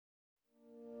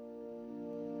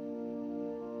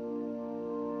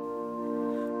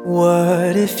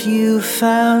What if you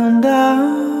found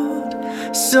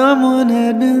out someone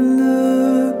had been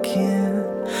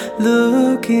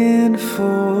looking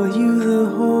for you the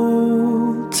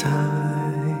whole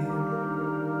time?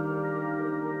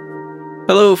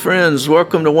 Hello friends,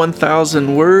 welcome to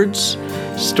 1000 Words,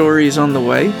 Stories on the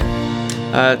Way.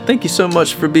 Thank you so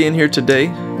much for being here today.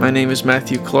 My name is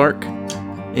Matthew Clark,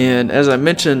 and as I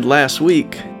mentioned last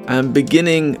week, I'm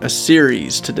beginning a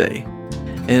series today.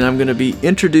 And I'm going to be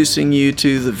introducing you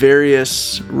to the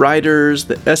various writers,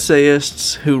 the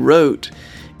essayists who wrote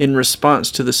in response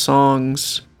to the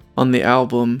songs on the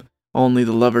album Only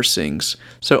the Lover Sings.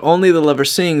 So Only the Lover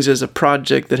Sings is a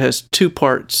project that has two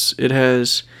parts. It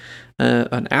has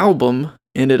an album,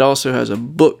 and it also has a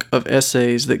book of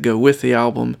essays that go with the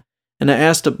album. And I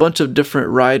asked a bunch of different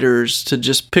writers to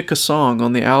just pick a song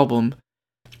on the album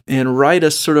and write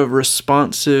a sort of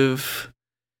responsive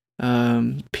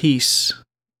piece.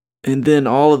 And then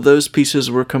all of those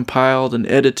pieces were compiled and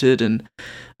edited and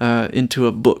into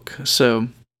a book. So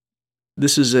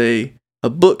this is a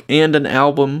book and an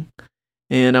album,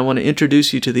 and I want to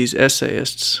introduce you to these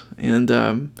essayists. And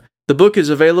the book is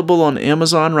available on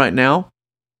Amazon right now,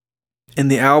 and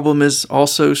the album is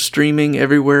also streaming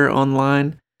everywhere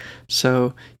online.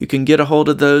 So you can get a hold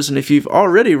of those. And if you've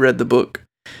already read the book,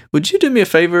 would you do me a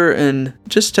favor and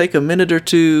just take a minute or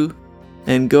two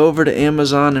and go over to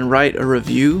Amazon and write a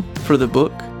review for the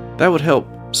book? That would help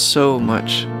so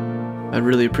much. I'd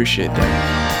really appreciate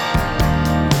that.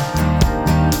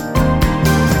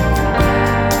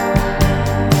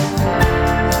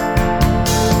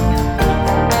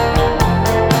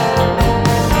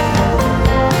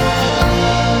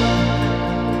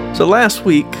 So last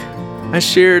week, I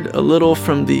shared a little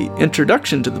from the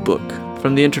introduction to the book,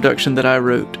 from the introduction that I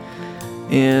wrote.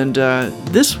 And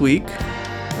this week,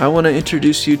 I want to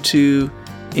introduce you to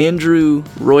Andrew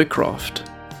Roycroft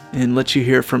and let you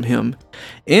hear from him.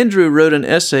 Andrew wrote an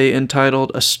essay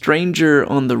entitled A Stranger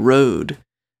on the Road,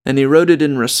 and he wrote it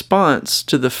in response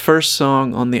to the first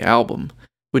song on the album,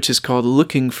 which is called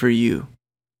Looking for You.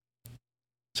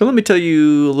 So let me tell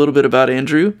you a little bit about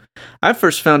Andrew. I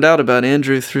first found out about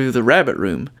Andrew through the Rabbit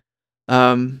Room.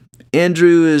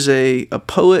 Andrew is a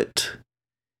poet,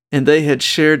 and they had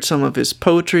shared some of his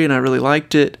poetry, and I really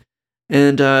liked it.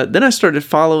 And then I started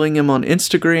following him on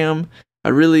Instagram. I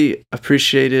really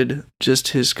appreciated just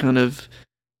his kind of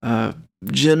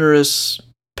generous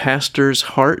pastor's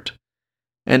heart.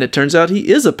 And it turns out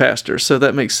he is a pastor, so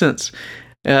that makes sense.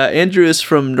 Andrew is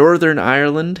from Northern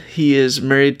Ireland. He is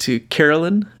married to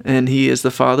Carolyn, and he is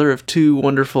the father of two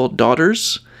wonderful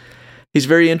daughters. He's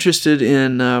very interested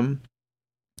in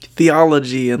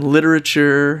theology and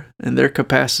literature and their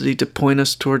capacity to point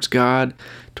us towards God,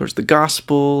 towards the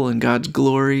gospel and God's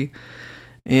glory.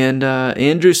 And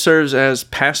Andrew serves as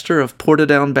pastor of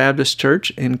Portadown Baptist Church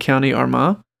in County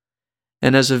Armagh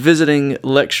and as a visiting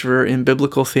lecturer in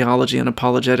biblical theology and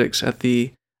apologetics at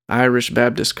the Irish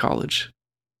Baptist College.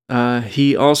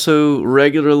 He also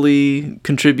regularly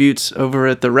contributes over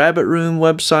at the Rabbit Room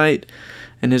website,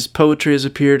 and his poetry has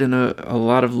appeared in a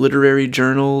lot of literary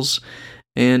journals.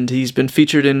 And he's been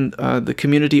featured in the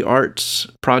community arts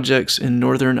projects in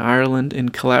Northern Ireland in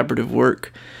collaborative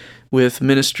work with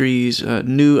ministries,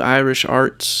 New Irish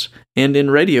Arts, and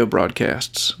in radio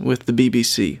broadcasts with the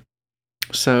BBC.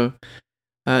 So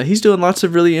he's doing lots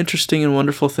of really interesting and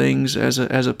wonderful things as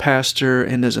a pastor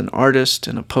and as an artist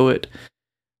and a poet.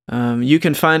 You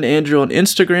can find Andrew on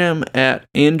Instagram at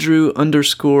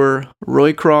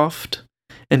Andrew_Roycroft,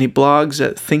 and he blogs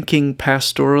at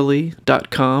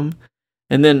thinkingpastorally.com.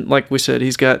 And then, like we said,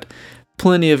 he's got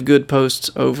plenty of good posts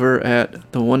over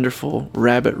at the wonderful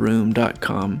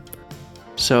rabbitroom.com.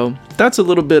 So that's a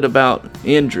little bit about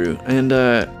Andrew. And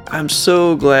I'm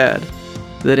so glad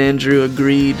that Andrew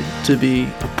agreed to be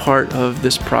a part of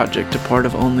this project, a part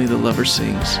of Only the Lover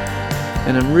Sings.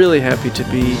 And I'm really happy to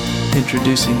be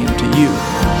introducing him to you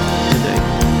today.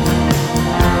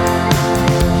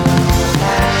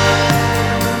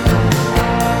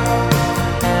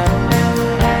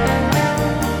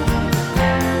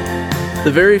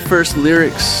 The very first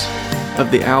lyrics of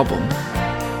the album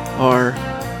are,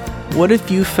 "What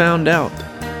if you found out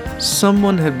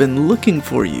someone had been looking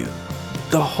for you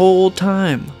the whole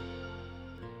time?"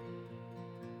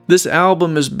 This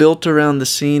album is built around the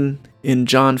scene in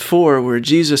John 4 where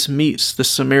Jesus meets the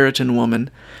Samaritan woman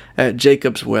at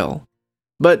Jacob's well.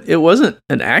 But it wasn't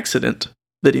an accident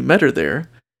that he met her there.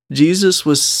 Jesus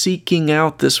was seeking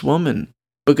out this woman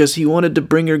because he wanted to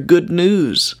bring her good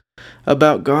news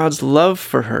about God's love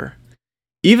for her,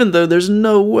 even though there's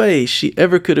no way she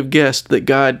ever could have guessed that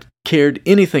God cared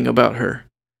anything about her.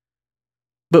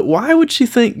 But why would she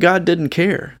think God didn't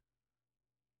care?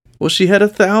 Well, she had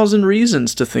 1,000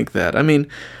 reasons to think that. I mean,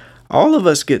 all of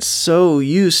us get so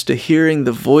used to hearing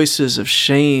the voices of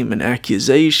shame and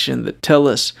accusation that tell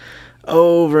us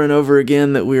over and over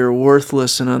again that we are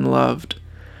worthless and unloved.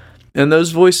 And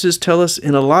those voices tell us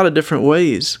in a lot of different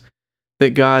ways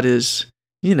that God is,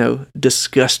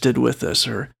 disgusted with us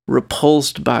or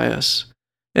repulsed by us.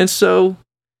 And so,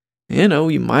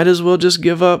 you might as well just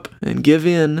give up and give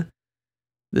in.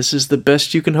 This is the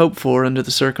best you can hope for under the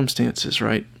circumstances,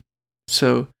 right?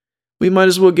 So, we might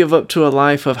as well give up to a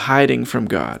life of hiding from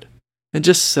God and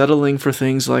just settling for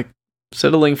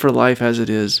life as it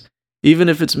is, even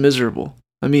if it's miserable.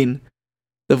 I mean,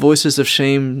 the voices of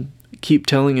shame keep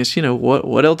telling us,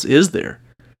 what else is there?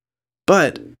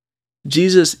 But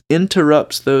Jesus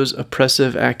interrupts those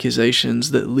oppressive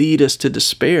accusations that lead us to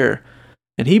despair,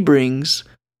 and he brings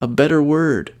a better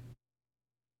word.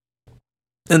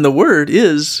 And the word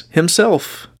is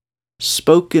himself,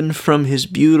 spoken from his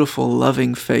beautiful,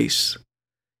 loving face.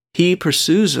 He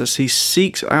pursues us. He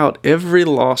seeks out every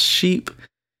lost sheep.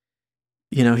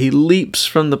 He leaps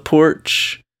from the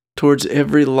porch towards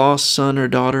every lost son or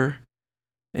daughter.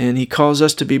 And he calls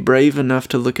us to be brave enough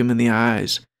to look him in the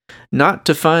eyes. Not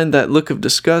to find that look of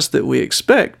disgust that we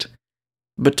expect,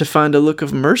 but to find a look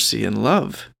of mercy and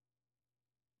love.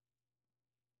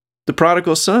 The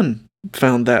prodigal son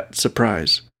found that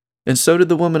surprise, and so did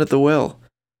the woman at the well.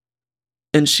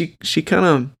 And she kind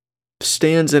of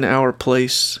stands in our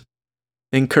place,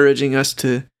 encouraging us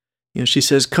to, she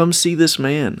says, come see this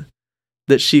man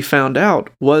that she found out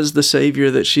was the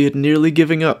Savior that she had nearly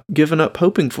given up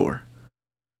hoping for.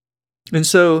 And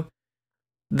so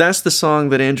that's the song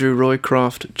that Andrew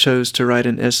Roycroft chose to write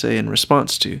an essay in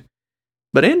response to.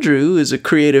 But Andrew is a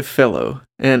creative fellow,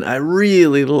 and I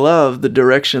really love the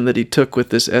direction that he took with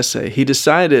this essay. He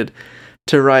decided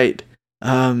to write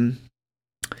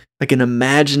like an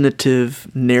imaginative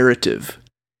narrative.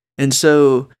 And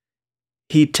so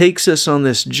he takes us on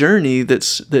this journey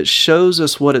that shows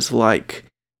us what it's like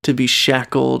to be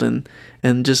shackled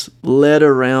and just led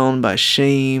around by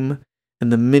shame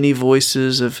and the many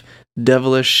voices of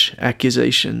devilish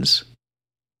accusations.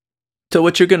 So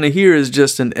what you're going to hear is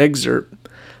just an excerpt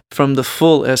from the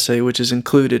full essay, which is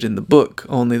included in the book,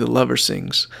 Only the Lover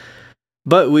Sings.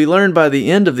 But we learn by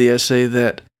the end of the essay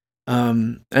that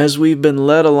as we've been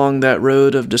led along that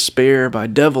road of despair by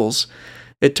devils,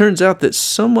 it turns out that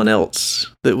someone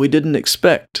else that we didn't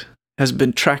expect has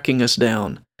been tracking us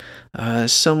down.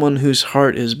 Someone whose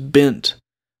heart is bent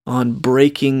on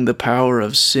breaking the power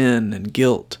of sin and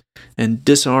guilt and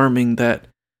disarming the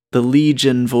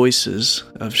legion voices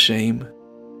of shame.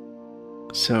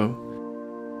 So,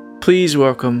 please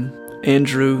welcome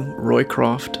Andrew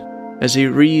Roycroft as he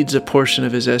reads a portion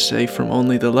of his essay from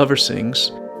Only the Lover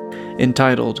Sings,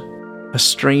 entitled, A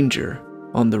Stranger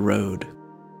on the Road.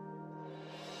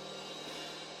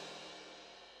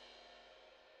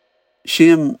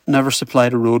 Shame never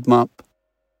supplied a roadmap,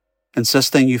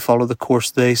 insisting you follow the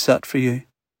course they set for you.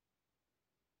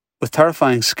 With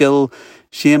terrifying skill,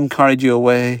 shame carried you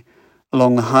away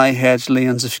along the high-hedged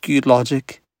lanes of skewed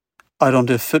logic, out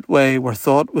onto a footway where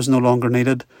thought was no longer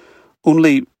needed,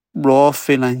 only raw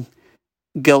feeling,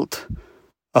 guilt,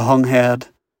 a hung head,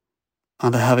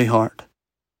 and a heavy heart.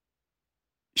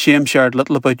 Shame shared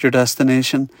little about your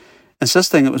destination,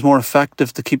 insisting it was more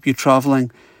effective to keep you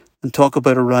travelling than talk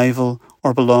about arrival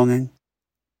or belonging.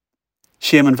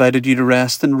 Shame invited you to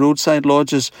rest in roadside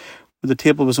lodges where the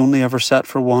table was only ever set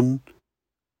for one,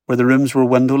 where the rooms were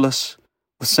windowless,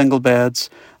 with single beds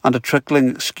and a trickling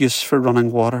excuse for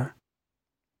running water.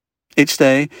 Each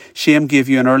day, shame gave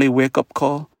you an early wake-up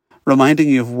call, reminding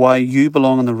you of why you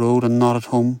belong on the road and not at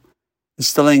home,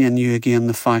 instilling in you again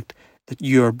the fact that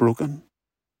you are broken.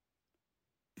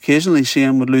 Occasionally,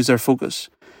 shame would lose their focus,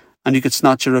 and you could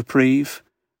snatch a reprieve,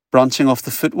 branching off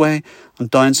the footway and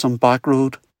down some back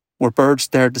road where birds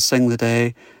dared to sing the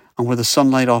day and where the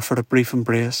sunlight offered a brief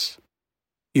embrace.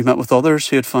 You met with others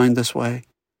who had found this way.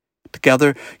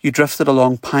 Together, you drifted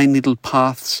along pine-needled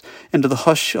paths into the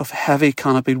hush of heavy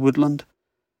canopied woodland,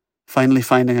 finally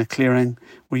finding a clearing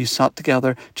where you sat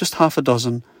together, just half a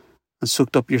dozen, and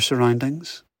soaked up your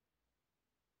surroundings.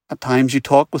 At times you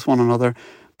talked with one another,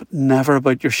 but never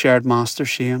about your shared master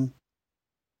shame.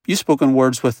 You spoke in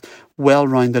words with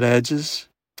well-rounded edges,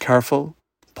 careful,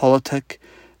 politic,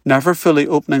 never fully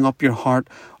opening up your heart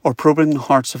or probing the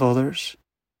hearts of others.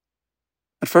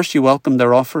 At first you welcomed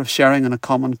their offer of sharing in a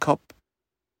common cup,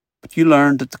 but you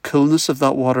learned that the coolness of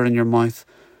that water in your mouth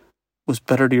was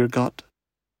bitter to your gut.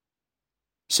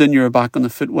 Soon you were back on the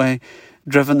footway,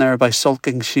 driven there by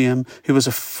sulking shame, who was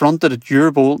affronted at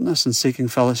your boldness in seeking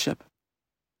fellowship.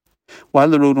 While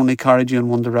the road only carried you in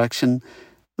one direction,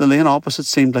 the lane opposite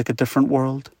seemed like a different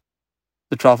world.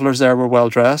 The travellers there were well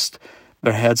dressed,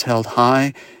 their heads held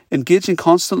high, engaging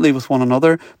constantly with one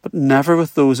another, but never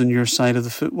with those on your side of the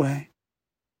footway.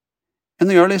 In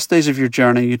the earliest days of your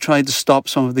journey, you tried to stop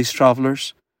some of these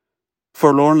travellers,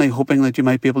 forlornly hoping that you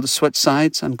might be able to switch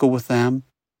sides and go with them.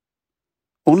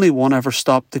 Only one ever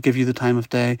stopped to give you the time of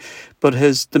day, but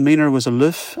his demeanour was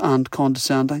aloof and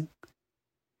condescending.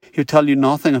 He would tell you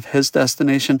nothing of his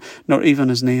destination, nor even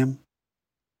his name.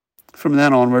 From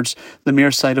then onwards, the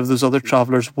mere sight of those other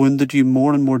travellers wounded you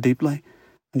more and more deeply,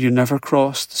 and you never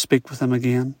crossed to speak with him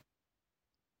again.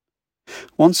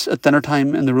 Once at dinner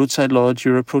time in the roadside lodge,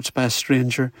 you were approached by a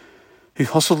stranger who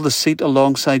hustled a seat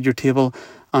alongside your table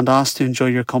and asked to enjoy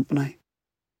your company.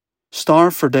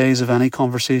 Starved for days of any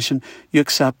conversation, you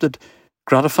accepted,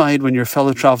 gratified when your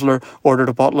fellow traveller ordered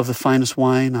a bottle of the finest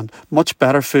wine and much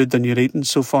better food than you'd eaten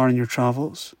so far in your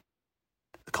travels.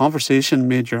 The conversation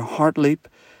made your heart leap,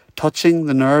 touching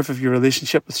the nerve of your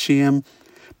relationship with Shem,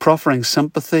 proffering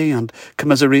sympathy and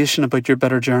commiseration about your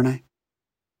bitter journey.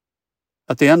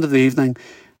 At the end of the evening,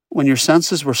 when your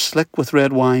senses were slick with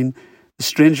red wine, the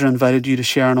stranger invited you to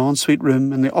share an ensuite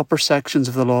room in the upper sections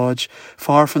of the lodge,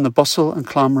 far from the bustle and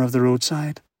clamour of the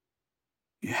roadside.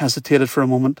 You hesitated for a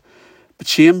moment, but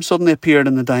Shem suddenly appeared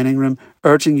in the dining room,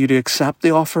 urging you to accept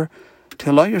the offer,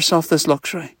 to allow yourself this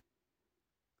luxury.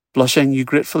 Blushing, you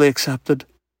gratefully accepted.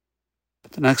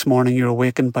 But the next morning you were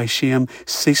awakened by Shem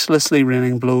ceaselessly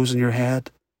raining blows on your head.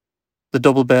 The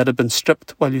double bed had been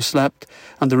stripped while you slept,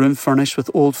 and the room furnished with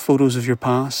old photos of your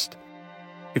past.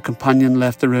 Your companion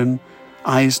left the room,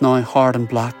 eyes now hard and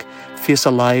black, face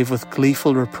alive with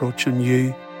gleeful reproach on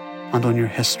you and on your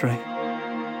history.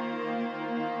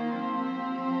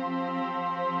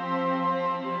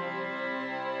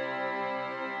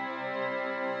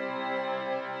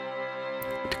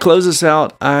 To close us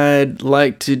out, I'd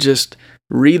like to just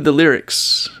read the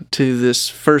lyrics to this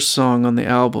first song on the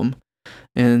album,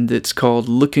 and it's called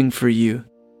Looking for You.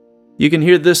 You can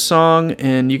hear this song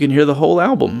and you can hear the whole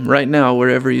album right now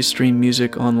wherever you stream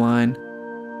music online.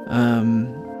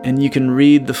 And you can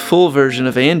read the full version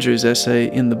of Andrew's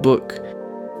essay in the book,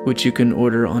 which you can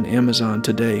order on Amazon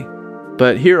today.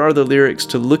 But here are the lyrics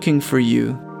to Looking for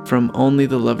You from Only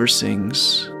the Lover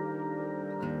Sings.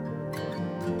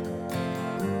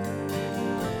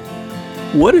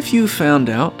 What if you found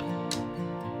out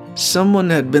someone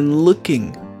had been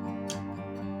looking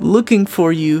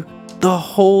for you the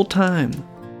whole time?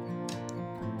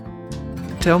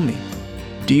 Tell me,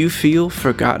 do you feel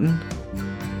forgotten?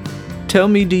 Tell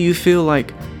me, do you feel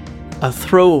like a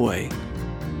throwaway,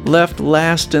 left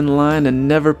last in line and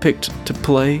never picked to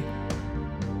play?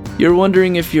 You're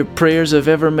wondering if your prayers have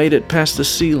ever made it past the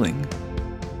ceiling.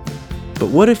 But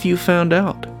what if you found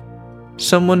out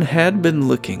someone had been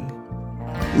looking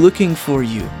for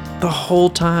you the whole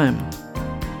time?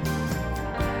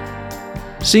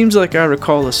 Seems like I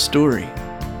recall a story.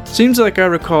 Seems like I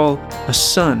recall a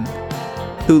son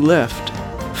who left,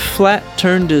 flat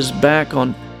turned his back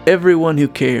on everyone who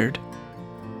cared.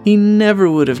 He never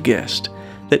would have guessed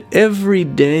that every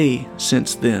day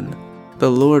since then,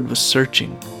 the Lord was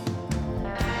searching.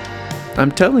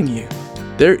 I'm telling you,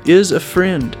 there is a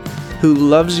friend who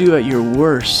loves you at your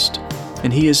worst,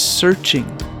 and he is searching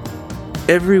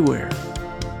everywhere.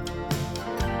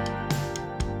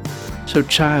 So,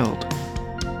 child,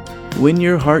 when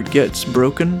your heart gets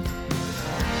broken,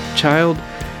 child,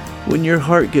 when your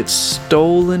heart gets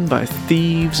stolen by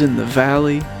thieves in the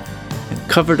valley and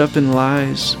covered up in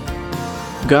lies,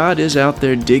 God is out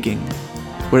there digging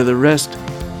where the rest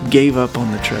gave up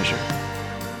on the treasure.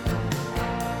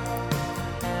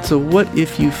 So what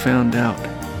if you found out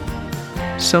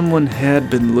someone had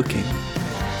been looking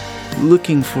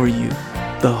for you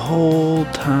the whole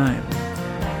time?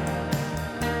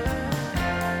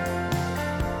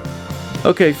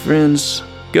 Okay, friends,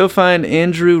 go find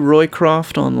Andrew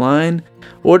Roycroft online.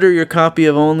 Order your copy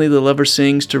of Only the Lover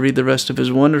Sings to read the rest of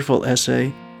his wonderful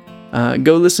essay.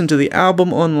 Go listen to the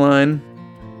album online.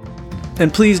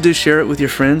 And please do share it with your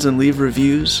friends and leave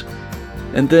reviews.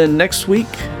 And then next week,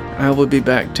 I will be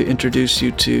back to introduce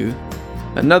you to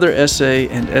another essay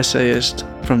and essayist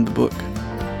from the book.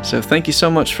 So thank you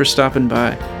so much for stopping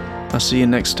by. I'll see you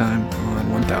next time on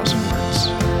 1000 Words.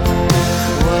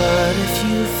 What if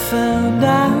you found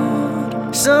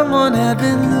out someone had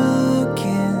been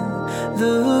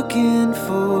looking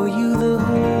for you the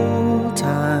whole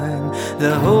time,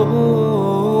 the whole